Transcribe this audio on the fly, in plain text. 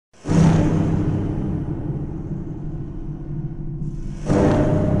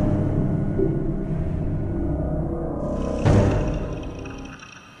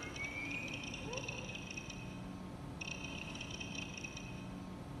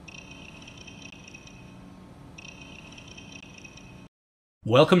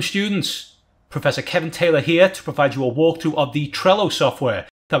Welcome students! Professor Kevin Taylor here to provide you a walkthrough of the Trello software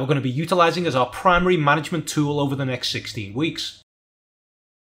that we're going to be utilizing as our primary management tool over the next 16 weeks.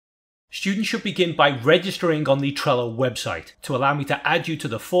 Students should begin by registering on the Trello website to allow me to add you to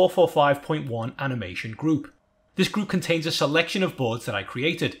the 445.1 animation group. This group contains a selection of boards that I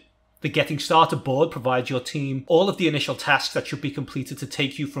created. The Getting Started board provides your team all of the initial tasks that should be completed to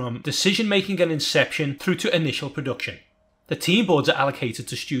take you from decision making and inception through to initial production. The team boards are allocated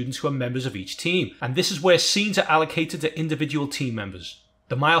to students who are members of each team, and this is where scenes are allocated to individual team members.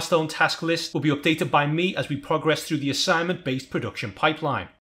 The milestone task list will be updated by me as we progress through the assignment-based production pipeline.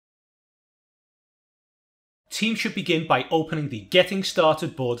 Teams should begin by opening the Getting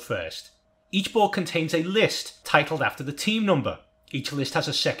Started board first. Each board contains a list titled after the team number. Each list has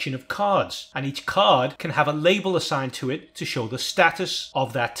a section of cards, and each card can have a label assigned to it to show the status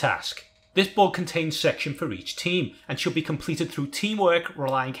of that task. This board contains sections for each team and should be completed through teamwork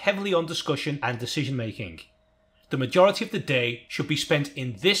relying heavily on discussion and decision making. The majority of the day should be spent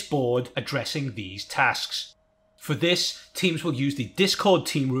in this board addressing these tasks. For this, teams will use the Discord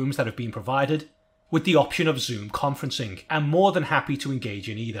team rooms that have been provided, with the option of Zoom conferencing. I'm more than happy to engage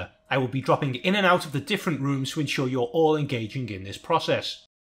in either. I will be dropping in and out of the different rooms to ensure you're all engaging in this process.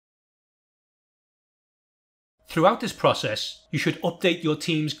 Throughout this process, you should update your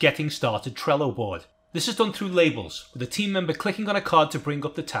team's Getting Started Trello board. This is done through labels, with a team member clicking on a card to bring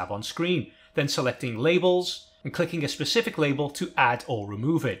up the tab on screen, then selecting Labels and clicking a specific label to add or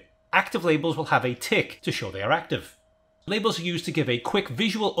remove it. Active labels will have a tick to show they are active. Labels are used to give a quick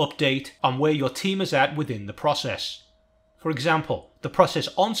visual update on where your team is at within the process. For example, the process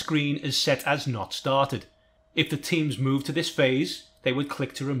on screen is set as Not Started. If the teams move to this phase, they would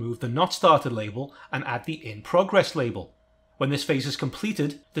click to remove the Not Started label and add the In Progress label. When this phase is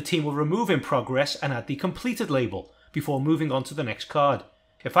completed, the team will remove In Progress and add the Completed label before moving on to the next card.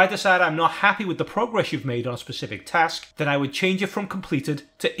 If I decide I'm not happy with the progress you've made on a specific task, then I would change it from Completed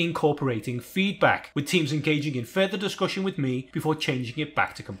to Incorporating Feedback, with teams engaging in further discussion with me before changing it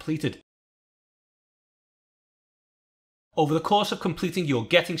back to Completed. Over the course of completing your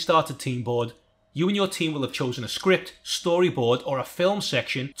Getting Started team board, you and your team will have chosen a script, storyboard, or a film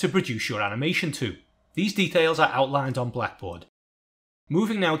section to produce your animation to. These details are outlined on Blackboard.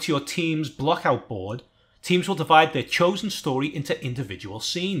 Moving now to your team's Blockout board, teams will divide their chosen story into individual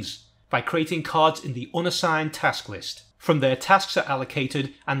scenes by creating cards in the unassigned task list. From there, tasks are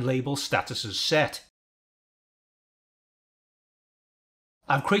allocated and label statuses set.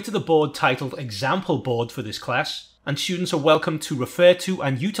 I've created a board titled Example Board for this class, and students are welcome to refer to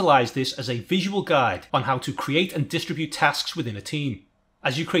and utilize this as a visual guide on how to create and distribute tasks within a team.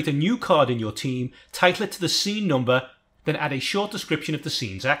 As you create a new card in your team, title it to the scene number, then add a short description of the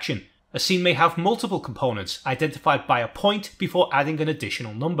scene's action. A scene may have multiple components identified by a point before adding an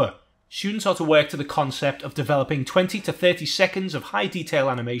additional number. Students are to work to the concept of developing 20 to 30 seconds of high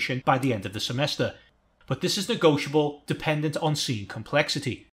detail animation by the end of the semester, but this is negotiable dependent on scene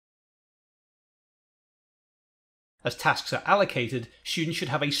complexity. As tasks are allocated, students should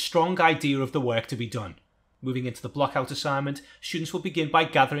have a strong idea of the work to be done. Moving into the Blockout Assignment, students will begin by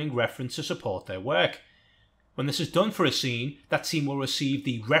gathering reference to support their work. When this is done for a scene, that scene will receive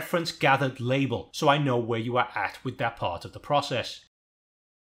the Reference Gathered label, so I know where you are at with that part of the process.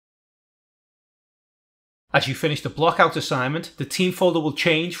 As you finish the Blockout Assignment, the team folder will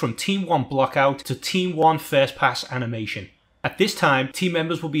change from Team 1 Blockout to Team 1 First Pass Animation. At this time, team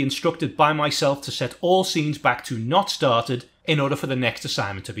members will be instructed by myself to set all scenes back to Not Started in order for the next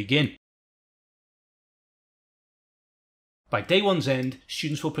assignment to begin. By day one's end,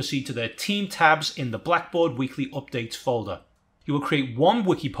 students will proceed to their team tabs in the Blackboard Weekly Updates folder. You will create one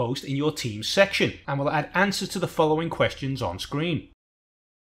wiki post in your team section and will add answers to the following questions on screen.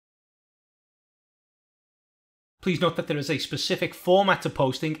 Please note that there is a specific format to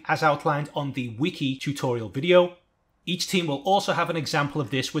posting as outlined on the wiki tutorial video. Each team will also have an example of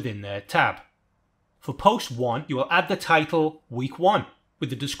this within their tab. For post 1, you will add the title Week 1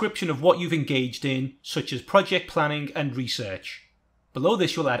 with the description of what you've engaged in, such as project planning and research. Below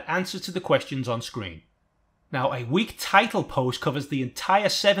this, you'll add answers to the questions on screen. Now, a week title post covers the entire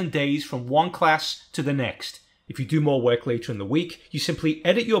 7 days from one class to the next. If you do more work later in the week, you simply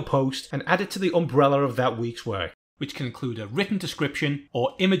edit your post and add it to the umbrella of that week's work, which can include a written description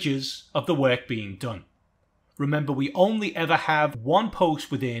or images of the work being done. Remember, we only ever have one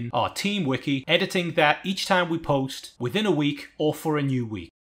post within our team wiki, editing that each time we post within a week or for a new week.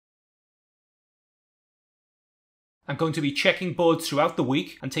 I'm going to be checking boards throughout the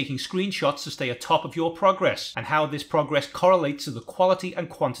week and taking screenshots to stay atop of your progress and how this progress correlates to the quality and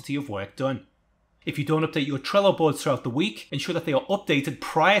quantity of work done. If you don't update your Trello boards throughout the week, ensure that they are updated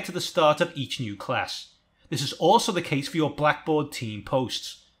prior to the start of each new class. This is also the case for your Blackboard team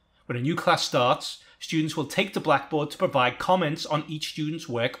posts. When a new class starts, students will take to Blackboard to provide comments on each student's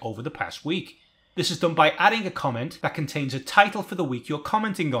work over the past week. This is done by adding a comment that contains a title for the week you're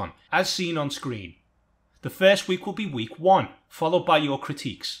commenting on, as seen on screen. The first week will be week 1, followed by your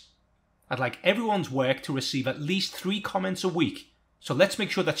critiques. I'd like everyone's work to receive at least 3 comments a week, so let's make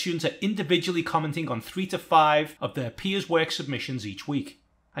sure that students are individually commenting on 3 to 5 of their peers' work submissions each week,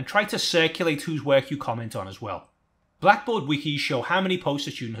 and try to circulate whose work you comment on as well. Blackboard wikis show how many posts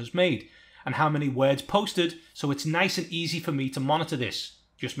a student has made, and how many words posted, so it's nice and easy for me to monitor this.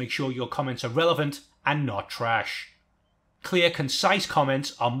 Just make sure your comments are relevant and not trash. Clear, concise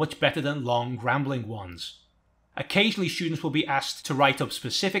comments are much better than long, rambling ones. Occasionally students will be asked to write up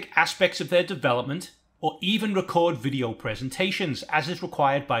specific aspects of their development, or even record video presentations as is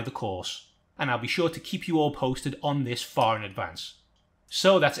required by the course, and I'll be sure to keep you all posted on this far in advance.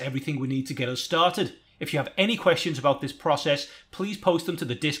 So that's everything we need to get us started. If you have any questions about this process, please post them to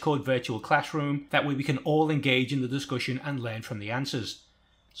the Discord virtual classroom, that way we can all engage in the discussion and learn from the answers.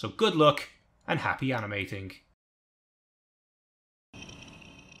 So good luck and happy animating.